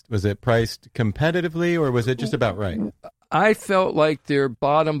priced? Was it priced competitively, or was it just about right? I felt like their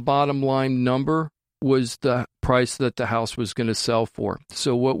bottom line number was the price that the house was going to sell for.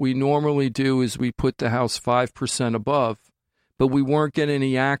 So what we normally do is we put the house 5% above, but we weren't getting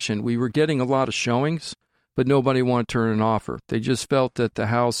any action. We were getting a lot of showings, but nobody wanted to turn an offer. They just felt that the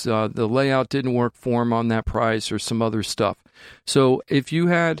house, the layout didn't work for them on that price or some other stuff. So if you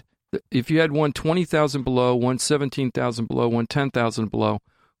had one 20,000 below, one 17,000 below, one 10,000 below,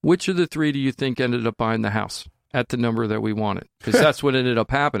 which of the 3 do you think ended up buying the house at the number that we wanted? Because that's what ended up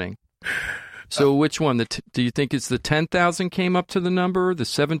happening. So which one? Do you think it's the 10,000 came up to the number, the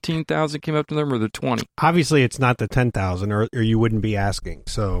 17,000 came up to the number, or the 20? Obviously, it's not the 10,000, or you wouldn't be asking.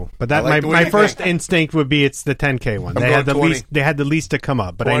 So, but that my first instinct would be it's the 10K one. They had the least to come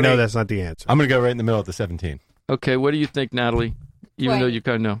up, but 20. I know that's not the answer. I'm going to go right in the middle of the 17. Okay, what do you think, Natalie? even though you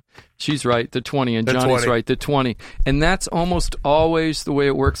kind of know. She's right, the 20, and Johnny's 20. right, the 20. And that's almost always the way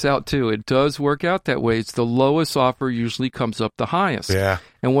it works out, too. It does work out that way. It's the lowest offer usually comes up the highest. Yeah.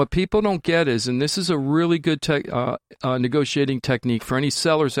 And what people don't get is, and this is a really good negotiating technique for any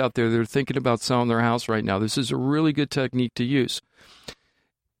sellers out there that are thinking about selling their house right now. This is a really good technique to use.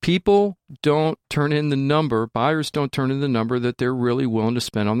 People don't turn in the number, buyers don't turn in the number that they're really willing to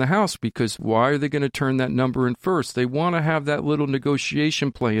spend on the house, because why are they going to turn that number in first? They want to have that little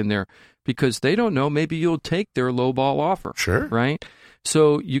negotiation play in there because they don't know, maybe you'll take their lowball offer. Sure. Right?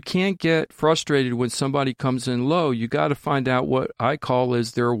 So you can't get frustrated when somebody comes in low. You got to find out what I call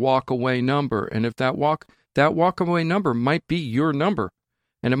is their walk-away number. And if that walk-away number might be your number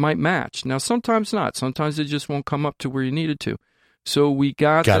and it might match. Now, sometimes not. Sometimes it just won't come up to where you need it to. So we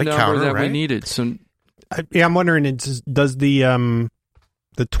got the number counter, that right? we needed. So, I'm wondering, does the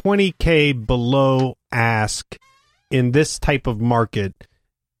 $20K below ask in this type of market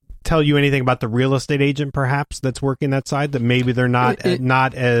tell you anything about the real estate agent, perhaps, that's working that side? That maybe they're not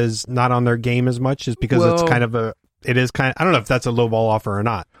on their game as much, is because it's kind of I don't know if that's a lowball offer or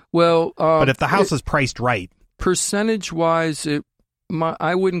not. Well, but if the house is priced right, percentage wise,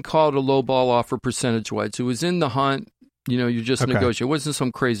 I wouldn't call it a lowball offer percentage wise. It was in the hunt. You just negotiate. It wasn't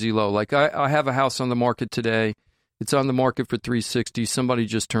some crazy low. Like I have a house on the market today. It's on the market for $360. Somebody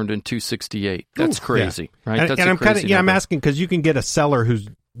just turned in $268. That's crazy, right? That's I'm I'm asking because you can get a seller who's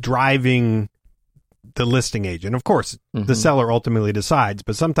driving the listing agent. Of course, the seller ultimately decides,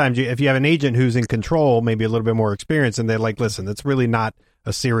 but sometimes if you have an agent who's in control, maybe a little bit more experience, and they're like, listen, it's really not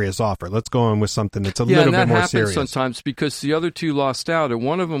a serious offer. Let's go in with something that's a little bit more serious. Yeah, and that happens sometimes because the other two lost out, and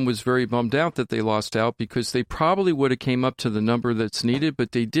one of them was very bummed out that they lost out because they probably would have came up to the number that's needed,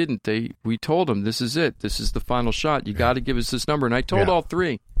 but they didn't. We told them, this is it. This is the final shot. You got to give us this number. And I told all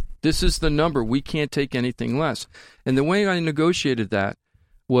three, this is the number. We can't take anything less. And the way I negotiated that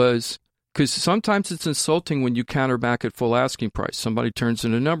was, because sometimes it's insulting when you counter back at full asking price. Somebody turns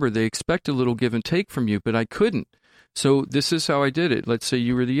in a number, they expect a little give and take from you, but I couldn't. So this is how I did it. Let's say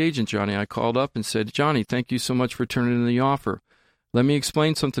you were the agent, Johnny. I called up and said, Johnny, thank you so much for turning in the offer. Let me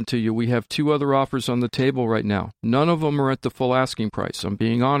explain something to you. We have two other offers on the table right now. None of them are at the full asking price. I'm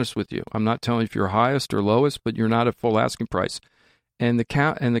being honest with you. I'm not telling you if you're highest or lowest, but you're not at full asking price. And the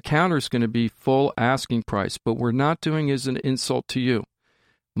counter is going to be full asking price, but we're not doing it as an insult to you.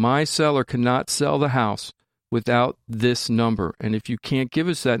 My seller cannot sell the house without this number. And if you can't give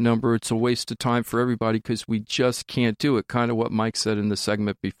us that number, it's a waste of time for everybody because we just can't do it. Kind of what Mike said in the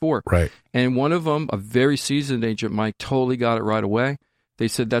segment before. Right. And one of them, a very seasoned agent, Mike, totally got it right away. They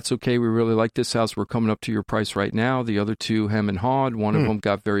said, that's okay. We really like this house. We're coming up to your price right now. The other two hem and hawed. One of them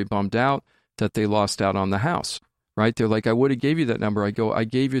got very bummed out that they lost out on the house. Right. They're like, I would have gave you that number. I go, I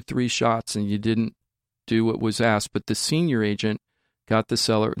gave you 3 shots and you didn't do what was asked. But the senior agent got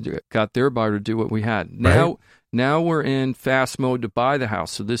their buyer to do what we had. Now we're in fast mode to buy the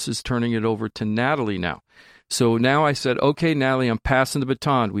house. So this is turning it over to Natalie now. So now I said, okay, Natalie, I'm passing the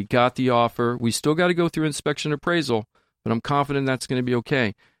baton. We got the offer. We still got to go through inspection appraisal, but I'm confident that's going to be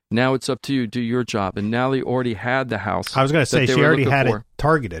okay. Now it's up to you. Do your job. And Natalie already had the house. I was going to say, she already had it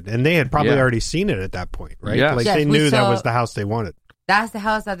targeted, and they had probably already seen it at that point, right? Yes. Like they knew that was the house they wanted. That's the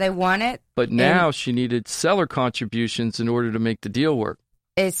house that they wanted. But now she needed seller contributions in order to make the deal work.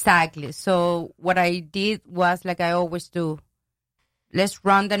 Exactly. So what I did was, like I always do, let's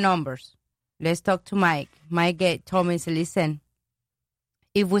run the numbers. Let's talk to Mike. Mike told me, listen,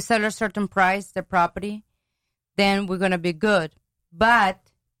 if we sell a certain price, the property, then we're going to be good. But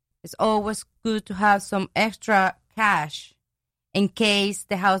it's always good to have some extra cash in case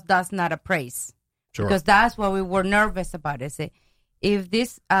the house does not appraise. Sure. Because that's what we were nervous about. If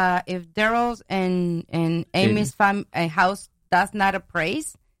Daryl's and Amy's house does not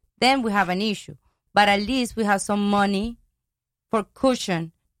appraise, then we have an issue. But at least we have some money for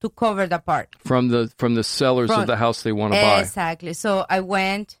cushion to cover the part. From the sellers of the house they want to buy. Exactly. So I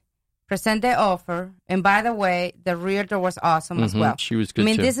went, present the offer, and by the way, the realtor was awesome as well. She was good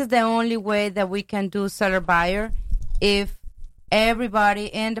too. This is the only way that we can do seller-buyer if everybody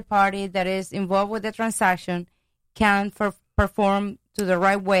in the party that is involved with the transaction can perform to the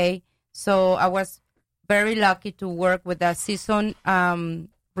right way. So I was very lucky to work with a seasoned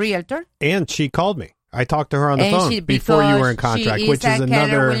realtor. And she called me. I talked to her on the phone before you were in contract, which is another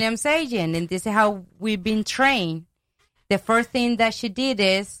Keller Williams agent, and this is how we've been trained. The first thing that she did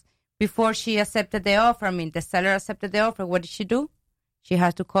is, before she accepted the offer, the seller accepted the offer, what did she do? She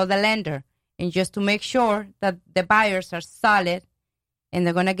has to call the lender, and just to make sure that the buyers are solid and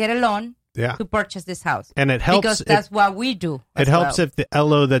they're going to get a loan to purchase this house. And it helps because that's what we do. It helps if the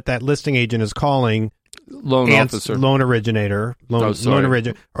LO that listing agent is calling loan officer, loan originator,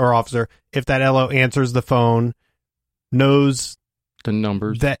 or officer, if that LO answers the phone, knows the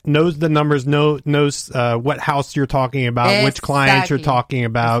numbers, knows what house you're talking about, which client you're talking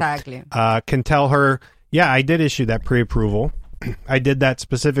about, can tell her, yeah, I did issue that pre-approval. I did that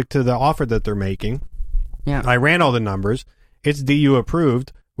specific to the offer that they're making. Yeah, I ran all the numbers. It's DU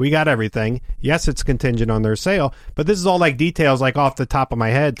approved. We got everything. Yes, it's contingent on their sale, but this is all like details, like off the top of my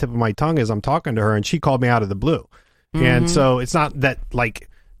head, tip of my tongue as I'm talking to her, and she called me out of the blue. Mm-hmm. And so it's not that like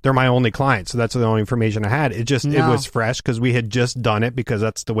they're my only client, so that's the only information I had. It was fresh because we had just done it because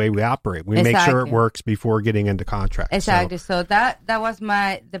that's the way we operate. We make sure it works before getting into contract. Exactly. So that was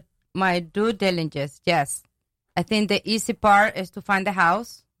my due diligence. Yes, I think the easy part is to find the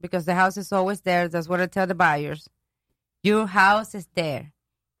house because the house is always there. That's what I tell the buyers. Your house is there.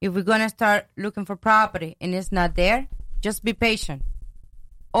 If we're going to start looking for property and it's not there, just be patient.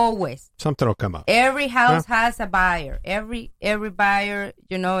 Always. Something will come up. Every house has a buyer. Every buyer,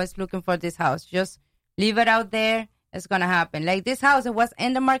 is looking for this house. Just leave it out there. It's going to happen. Like this house, it was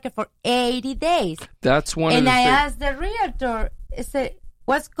in the market for 80 days. That's one of the things. And I asked the realtor, I said,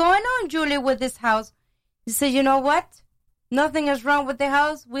 what's going on, Julie, with this house? He said, you know what? Nothing is wrong with the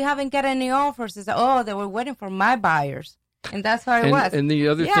house. We haven't got any offers. He said, they were waiting for my buyers. And that's how it was. And the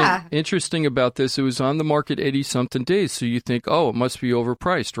other thing interesting about this, it was on the market 80-something days, so you think, it must be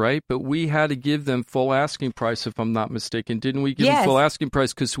overpriced, right? But we had to give them full asking price, if I'm not mistaken. Didn't we give them full asking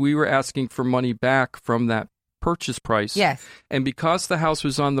price? Because we were asking for money back from that purchase price. Yes. And because the house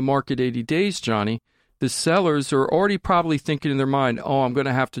was on the market 80 days, Johnny, the sellers are already probably thinking in their mind, I'm going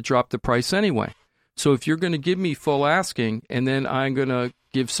to have to drop the price anyway. So if you're going to give me full asking and then I'm going to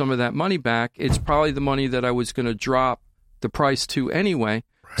give some of that money back, it's probably the money that I was going to drop the price to anyway.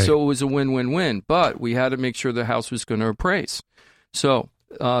 Right. So it was a win-win-win. But we had to make sure the house was going to appraise. So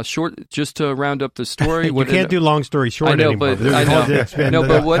just to round up the story. You can't do long story short anymore.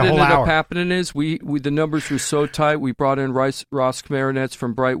 But what ended up happening is we the numbers were so tight, we brought in Ross Kamarinets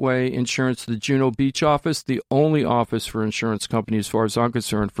from Brightway Insurance, the Juno Beach office, the only office for insurance company as far as I'm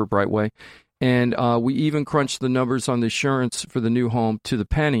concerned for Brightway. And we even crunched the numbers on the insurance for the new home to the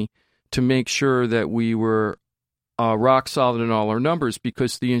penny to make sure that we were rock solid in all our numbers,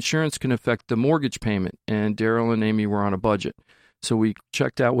 because the insurance can affect the mortgage payment. And Daryl and Amy were on a budget. So we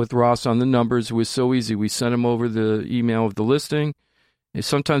checked out with Ross on the numbers. It was so easy. We sent him over the email of the listing. And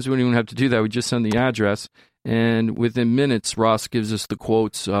sometimes we don't even have to do that. We just send the address. And within minutes, Ross gives us the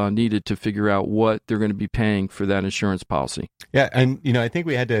quotes needed to figure out what they're going to be paying for that insurance policy. Yeah, and, I think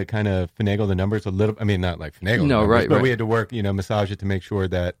we had to kind of finagle the numbers a little. I mean, not like finagle the numbers, but we had to work, massage it to make sure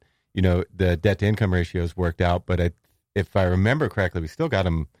that, the debt-to-income ratios worked out. But if I remember correctly, we still got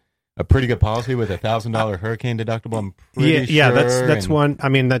them a pretty good policy with $1,000 hurricane deductible. I'm pretty sure. Yeah, that's one. I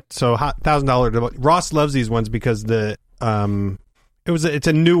mean, $1,000. Ross loves these ones because it's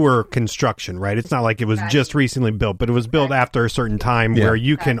a newer construction, right? It's not like it was just recently built, but it was built after a certain time where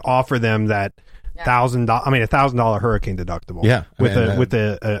you can offer them that $1,000 hurricane deductible. Yeah, with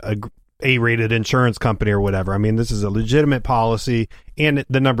a A-rated insurance company or whatever. I mean, this is a legitimate policy, and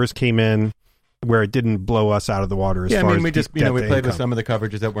the numbers came in where it didn't blow us out of the water. As far as we just we played with some of the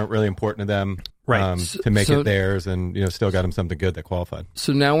coverages that weren't really important to them, right? To make it theirs, and still got them something good that qualified.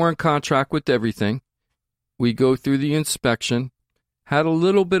 So now we're in contract with everything. We go through the inspection. Had a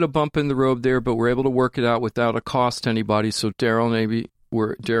little bit of bump in the road there, but we're able to work it out without a cost to anybody. So Daryl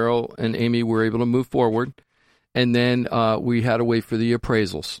and Amy were able to move forward, and then we had to wait for the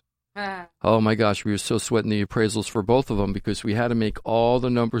appraisals. Oh my gosh, we were so sweating the appraisals for both of them because we had to make all the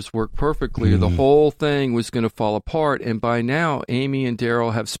numbers work perfectly. The whole thing was going to fall apart, and by now, Amy and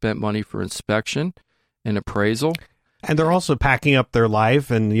Daryl have spent money for inspection and appraisal. And they're also packing up their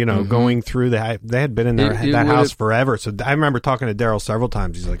life and, going through that. They had been in that house forever. So I remember talking to Daryl several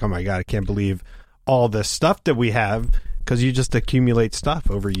times. He's like, oh, my God, I can't believe all this stuff that we have, because you just accumulate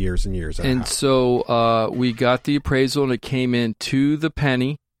stuff over years and years. And so we got the appraisal, and it came in to the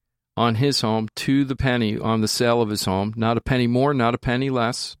penny on his home, to the penny on the sale of his home. Not a penny more, not a penny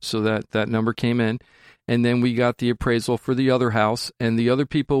less. So that number came in. And then we got the appraisal for the other house. And the other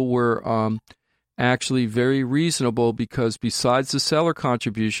people were actually very reasonable, because besides the seller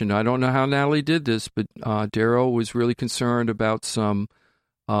contribution, I don't know how Natalie did this, but Daryl was really concerned about some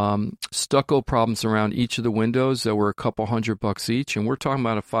stucco problems around each of the windows that were a couple $100 each. And we're talking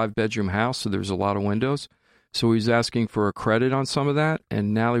about a 5-bedroom house, so there's a lot of windows. So he was asking for a credit on some of that,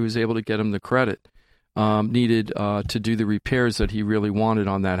 and Natalie was able to get him the credit needed to do the repairs that he really wanted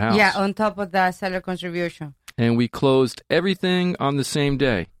on that house. Yeah, on top of that seller contribution. And we closed everything on the same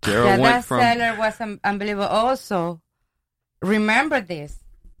day. Daryl went that seller was unbelievable. Also, remember this.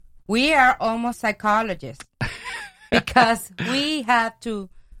 we are almost psychologists because we have to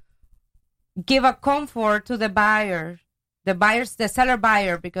give a comfort to the seller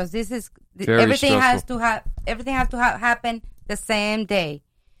buyer, because this is everything has to happen the same day.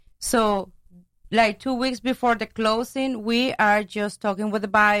 So, like 2 weeks before the closing, we are just talking with the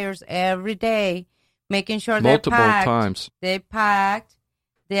buyers every day, making sure they're packed. Multiple times. They're packed.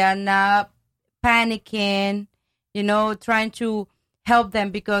 They are not panicking, trying to help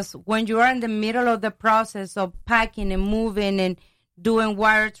them, because when you are in the middle of the process of packing and moving and doing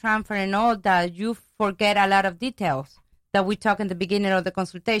wire transfer and all that, you forget a lot of details that we talk in the beginning of the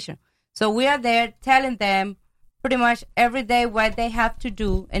consultation. So we are there telling them pretty much every day what they have to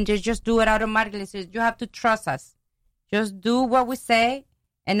do, and they just do it automatically. So you have to trust us. Just do what we say,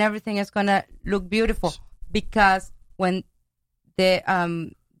 and everything is going to look beautiful. Because when the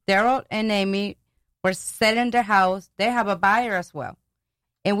Daryl and Amy were selling their house, they have a buyer as well.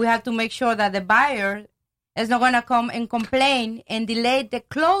 And we have to make sure that the buyer is not going to come and complain and delay the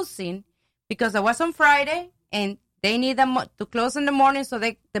closing, because it was on Friday and they need to close in the morning so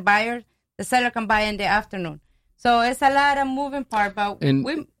the seller can buy in the afternoon. So it's a lot of moving part, but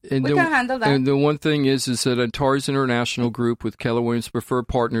we can handle that. And the one thing is that Antares International Group with Keller Williams Preferred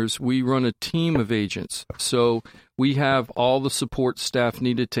Partners, we run a team of agents. So we have all the support staff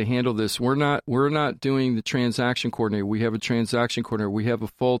needed to handle this. We're not doing the transaction coordinator. We have a transaction coordinator. We have a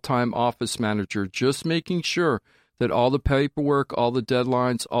full-time office manager, just making sure that all the paperwork, all the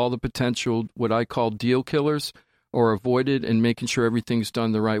deadlines, all the potential, what I call deal killers, are avoided, and making sure everything's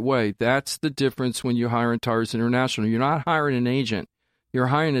done the right way. That's the difference when you hire Antares International. You're not hiring an agent. You're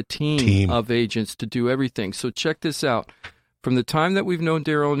hiring a team of agents to do everything. So check this out. From the time that we've known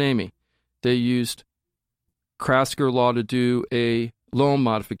Daryl and Amy, they used Krasker Law to do a loan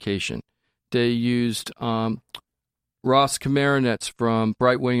modification. They used Ross Kamaranets from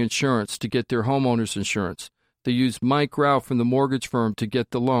Brightwing Insurance to get their homeowners insurance. They used Mike Rao from the mortgage firm to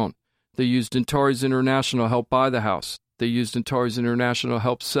get the loan. They used Antares International to help buy the house. They used Antares International to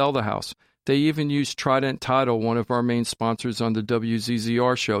help sell the house. They even used Trident Title, one of our main sponsors on the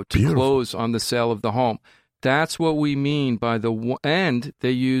WZZR show, to close on the sale of the home. That's what we mean by and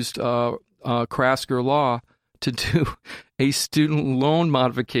they used Krasker Law to do a student loan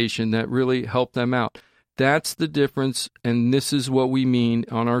modification that really helped them out. That's the difference, and this is what we mean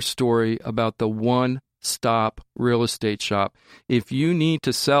on our story about the one-stop real estate shop. If you need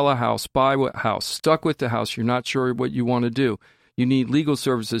to sell a house, buy a house, stuck with the house, you're not sure what you want to do, you need legal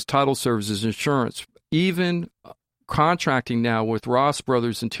services, title services, insurance, even contracting now with Ross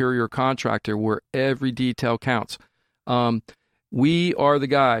Brothers Interior Contractor, where every detail counts. We are the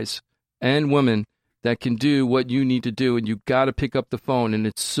guys and women that can do what you need to do, and you got to pick up the phone, and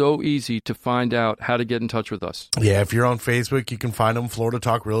it's so easy to find out how to get in touch with us. Yeah, if you're on Facebook, you can find them, Florida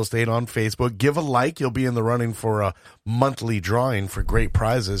Talk Real Estate on Facebook. Give a like. You'll be in the running for a monthly drawing for great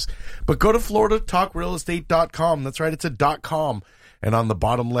prizes. But go to floridatalkrealestate.com. That's right, it's a .com. And on the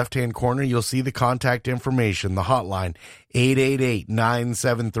bottom left-hand corner, you'll see the contact information, the hotline,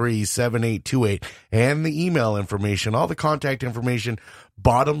 888-973-7828, and the email information, all the contact information,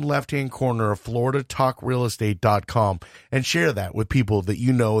 bottom left-hand corner of floridatalkrealestate.com, and share that with people that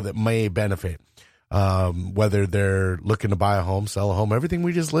you know that may benefit, whether they're looking to buy a home, sell a home, everything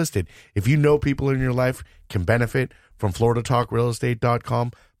we just listed. If you know people in your life can benefit from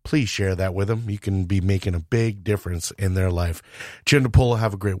floridatalkrealestate.com, please share that with them. You can be making a big difference in their life. Jim DePola,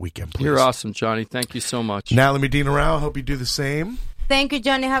 have a great weekend, please. You're awesome, Johnny. Thank you so much. Natalie Medina Rao, hope you do the same. Thank you,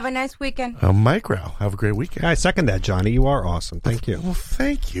 Johnny. Have a nice weekend. Mike Rao, have a great weekend. I second that, Johnny. You are awesome. Thank you. Well,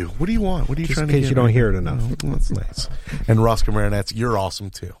 thank you. What do you want? What are you trying to get? Just in case you don't hear it enough. Oh, that's nice. And Ross Kamaranets, you're awesome,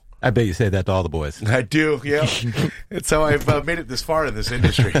 too. I bet you say that to all the boys. I do, yeah. It's how I've made it this far in this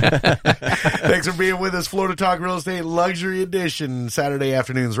industry. Thanks for being with us. Florida Talk Real Estate Luxury Edition, Saturday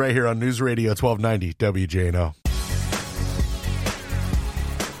afternoons right here on News Radio 1290 WJNO.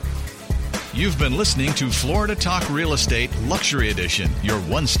 You've been listening to Florida Talk Real Estate Luxury Edition, your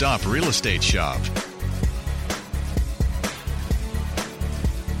one-stop real estate shop.